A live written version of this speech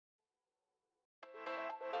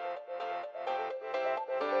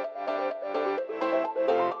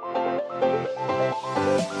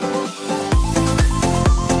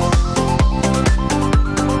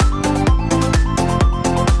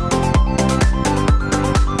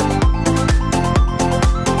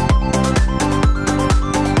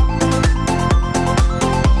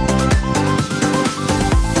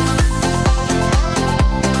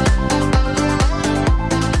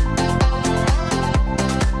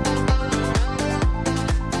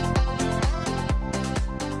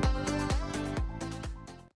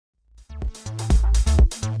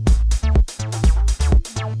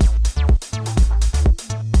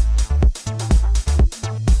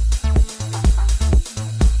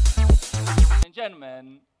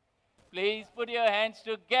gentlemen, please put your hands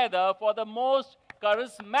together for the most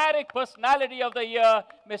charismatic personality of the year,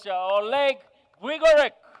 Mr. Oleg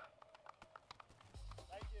Grygoriuk.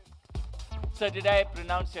 Thank you. Sir, did I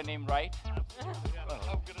pronounce your name right? Absolutely. Yeah, that's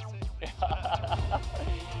how I'm going to say.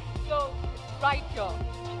 So, right here.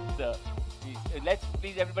 Sir, let's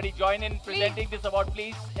please everybody join in presenting this award,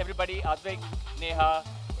 please. Everybody, Advik, Neha,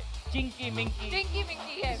 Chinky Minky, Dinky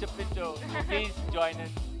Minky, yes. Mr. Pinto, please join in.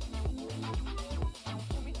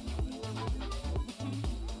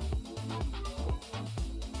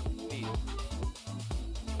 Please.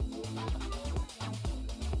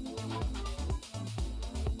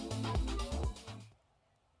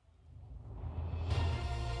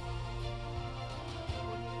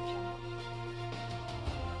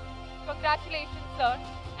 Congratulations, sir.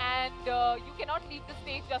 And you cannot leave the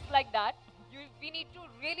stage just like that. We need to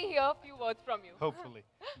really hear a few words from you. Hopefully.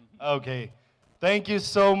 Okay. Thank you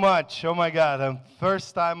so much. Oh my God. I'm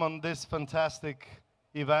first time on this fantastic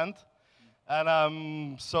event. And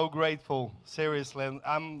I'm so grateful, seriously. And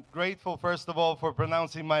I'm grateful, first of all, for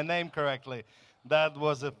pronouncing my name correctly. That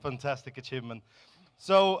was a fantastic achievement.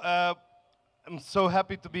 So I'm so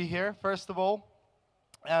happy to be here, first of all.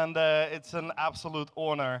 And it's an absolute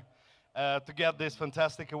honor to get this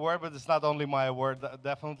fantastic award, but it's not only my award,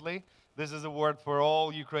 definitely. This is an award for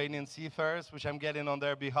all Ukrainian seafarers, which I'm getting on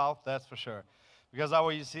their behalf, that's for sure. Because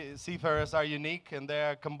our seafarers are unique, and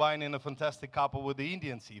they're combining a fantastic couple with the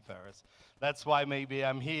Indian seafarers. That's why maybe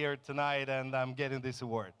I'm here tonight and I'm getting this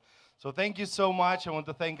award. So thank you so much. I want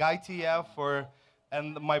to thank ITF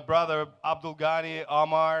and my brother Abdul Ghani,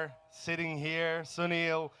 Amar, sitting here,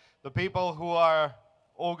 Sunil, the people who are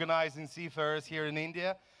organizing seafarers here in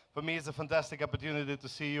India. For me, it's a fantastic opportunity to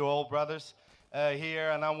see you all, brothers, here.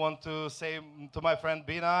 And I want to say to my friend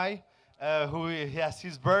Binay, who has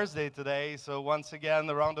his birthday today. So once again,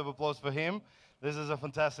 a round of applause for him. This is a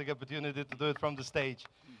fantastic opportunity to do it from the stage.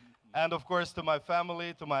 And of course, to my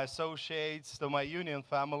family, to my associates, to my union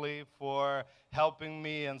family for helping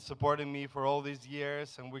me and supporting me for all these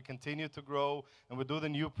years. And we continue to grow, and we do the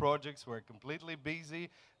new projects. We're completely busy.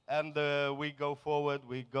 And we go forward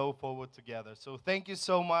together. So thank you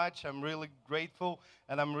so much. I'm really grateful,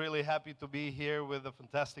 and I'm really happy to be here with the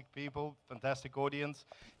fantastic people, fantastic audience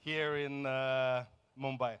here in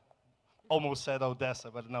Mumbai. Almost said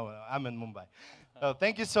Odessa, but no, I'm in Mumbai. So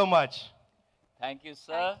thank you so much. Thank you,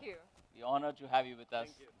 sir. Thank you. We're honored to have you with us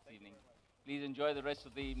this evening. Please enjoy the rest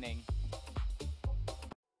of the evening.